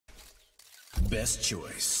best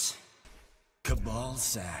choice. Cabal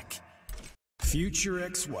Sack. Future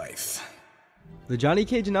ex-wife. The Johnny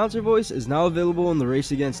Cage announcer voice is now available in the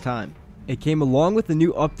Race Against Time. It came along with a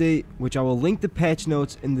new update, which I will link the patch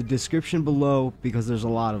notes in the description below because there's a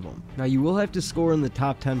lot of them. Now you will have to score in the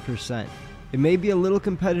top 10%. It may be a little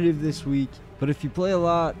competitive this week, but if you play a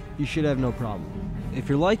lot, you should have no problem. If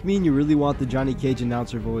you're like me and you really want the Johnny Cage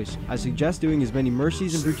announcer voice, I suggest doing as many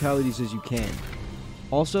mercies and brutalities as you can.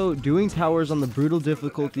 Also, doing towers on the brutal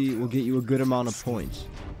difficulty will get you a good amount of points.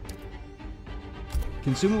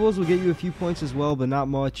 Consumables will get you a few points as well, but not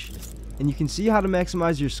much. And you can see how to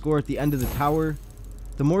maximize your score at the end of the tower.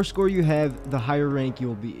 The more score you have, the higher rank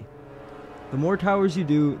you'll be. The more towers you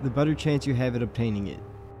do, the better chance you have at obtaining it.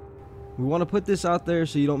 We want to put this out there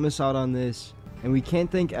so you don't miss out on this. And we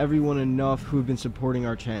can't thank everyone enough who have been supporting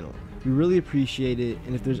our channel. We really appreciate it,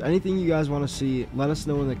 and if there's anything you guys want to see, let us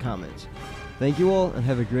know in the comments. Thank you all, and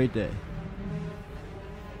have a great day.